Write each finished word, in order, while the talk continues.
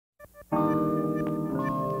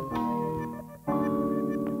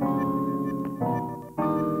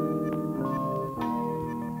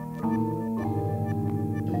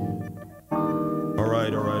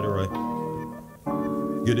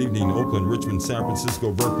good evening, Oakland, Richmond, San Francisco,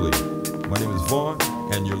 Berkeley. My name is Vaughn,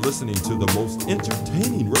 and you're listening to the most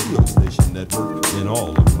entertaining radio station network in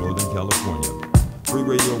all of Northern California. Free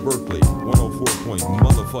Radio Berkeley,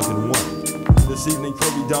 104.1. This evening,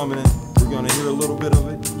 Kirby dominant. We're gonna hear a little bit of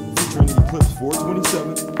it, featuring Eclipse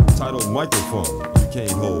 427, titled Microphone. You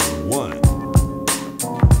can't hold one.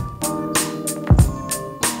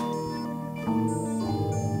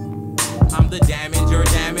 I'm the damager,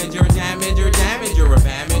 damager, damager, damager of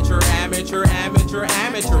amateur, amateur, amateur,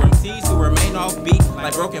 amateur MCs who remain off beat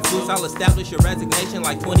like broken flutes. I'll establish your resignation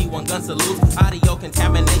like 21 gun salutes. Audio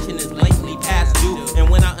contamination is blatantly past due, and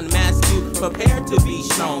when I unmask you, prepare to be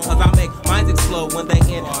shown. Cause I make minds explode when they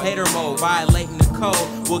in hater mode. Violating the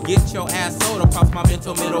code will get your ass sold across my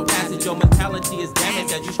mental middle passage. Your mentality is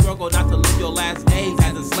damaged as you struggle not to live your last days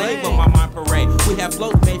as a slave of my mind parade. We have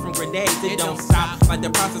floats made from grenades, it don't stop. Like the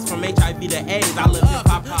process from HIV to AIDS. I live hip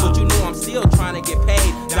hop, but you know I'm still trying to get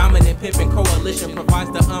paid. Dominant pimpin' coalition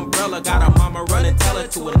provides the umbrella. Got a mama running, tell her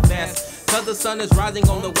to invest. Cause the sun is rising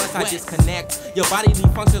on the west, I disconnect. Your body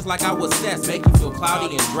functions like I was cessed. Make you feel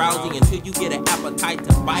cloudy and drowsy until you get an appetite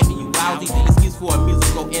to bite me, you lousy. Excuse for a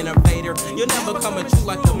musical innovator. You'll never come at you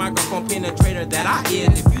like the microphone penetrator that I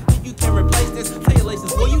is. If you think you can replace this, tell your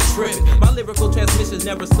laces, boy, you trippin'. My lyrical transmission's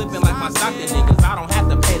never slipping like my Stockton niggas. I don't have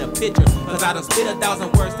to paint a picture, cause I done spit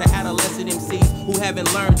 1,000 words to adolescent MCs who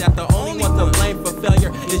haven't learned that the only one to blame for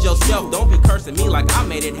failure is yourself. Don't be cursing me like I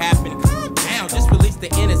made it happen. Calm down, just release the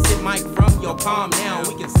innocent mic from your palm now.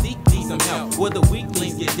 We can seek thee some help where the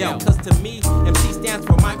weaklings get dealt. Cause to me, MC stands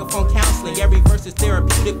for microphone counseling. Every verse is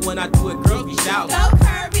therapeutic when I do it, Kirby shout. Go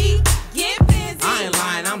Kirby, get busy. I ain't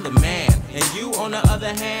lying, I'm the man. And you, on the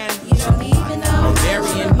other hand, You don't even know I'm very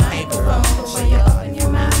how to incapable. microphone. Before you open your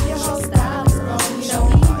mouth, your whole style is wrong. You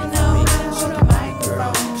don't even know how to hold a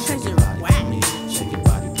microphone. Cause you're whack. Shake your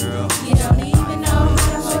body, girl. You don't even know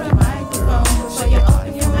how to hold a microphone. Before you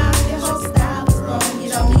open your mouth, your whole style is wrong. You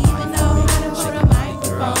don't even know how to hold a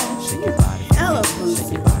microphone. Shake your body, Ella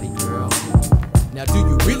shake your body, girl. Now do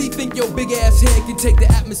you really think your big ass head can take the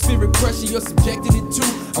atmospheric pressure you're subjecting it to?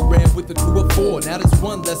 I ran with a crew of 4, now there's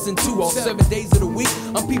 1 lesson 2. All 7 days of the week,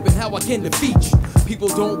 I'm peeping how I can defeat you. People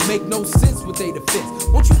don't make no sense with their defense.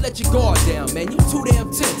 Won't you let your guard down, man? You too damn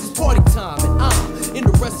tense. It's party time and I'm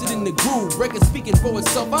interested in the groove. Record speaking for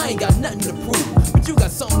itself, I ain't got nothing to prove. But you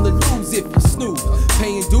got something to lose if you snooze.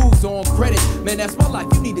 Paying dues on credit, man, that's my life.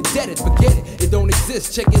 You need to debt it, forget it. It don't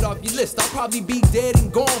exist, check it off your list. I'll probably be dead and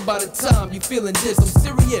gone by the time you feeling this. I'm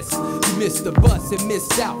serious. You missed the bus and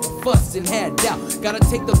missed out. Fuss and had doubt. Gotta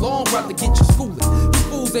take the long route to get your schooling. You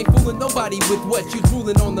fools ain't fooling nobody with what you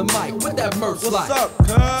drooling on the mic. What that merch like? What's up,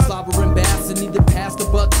 cuz? Slobbering bastard, need to pass the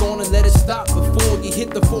buck on and let it stop before you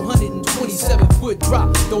hit the 427-foot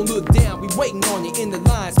drop. Don't look down, we waiting on you in the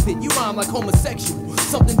lion's pit. You rhyme like homosexual,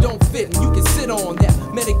 something don't fit, and you can sit on that.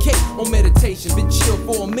 Medicate on meditation, been chill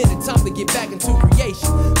for a minute, time to get back into creation.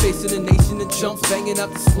 Facing a nation that jumps, banging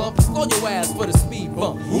up the slump. Slow your ass for the speed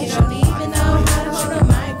bump. You don't even know how to hold a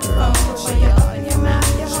microphone. Before you open your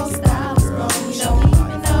mouth, your whole style is wrong. You don't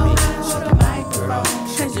even know how to hold a microphone.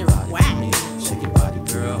 Cause you're whack. Shake your body,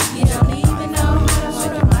 girl. You don't even know how to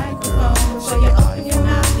hold a microphone. Before you open your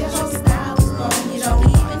mouth, your whole style is wrong. You don't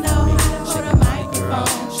even know how to hold a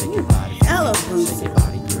microphone. Shake your body, Ella shake your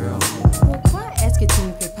body, girl. Pourquoi est-ce que tu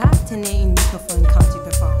ne peux pas tenir une microphone quand tu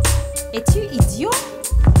performes? Es-tu idiot?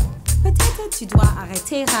 Peut-être tu dois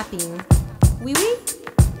arrêter rapping. Oui, oui?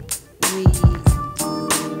 Oui. I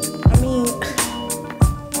mean,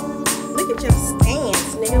 look at your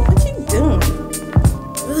stance, nigga. What you doing?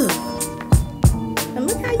 Ugh. And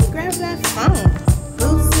look how you grab that phone.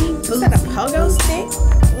 Bootsy. Is that a pogo stick?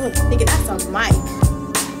 Ugh, nigga, that's a mic.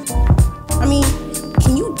 I mean,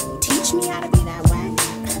 can you teach me how to be that way?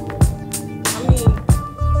 I mean,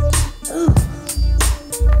 ugh.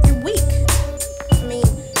 You're weak. I mean,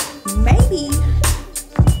 maybe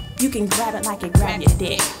you can grab it like you grab your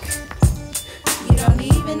dick. You don't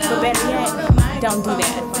even know But better how to yet, hold a microphone. don't do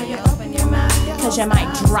that. Before you open your mouth, your Cause you whole might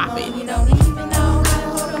style is drop wrong. it. You don't even know how to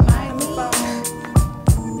hold a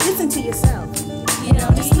microphone. Listen to yourself.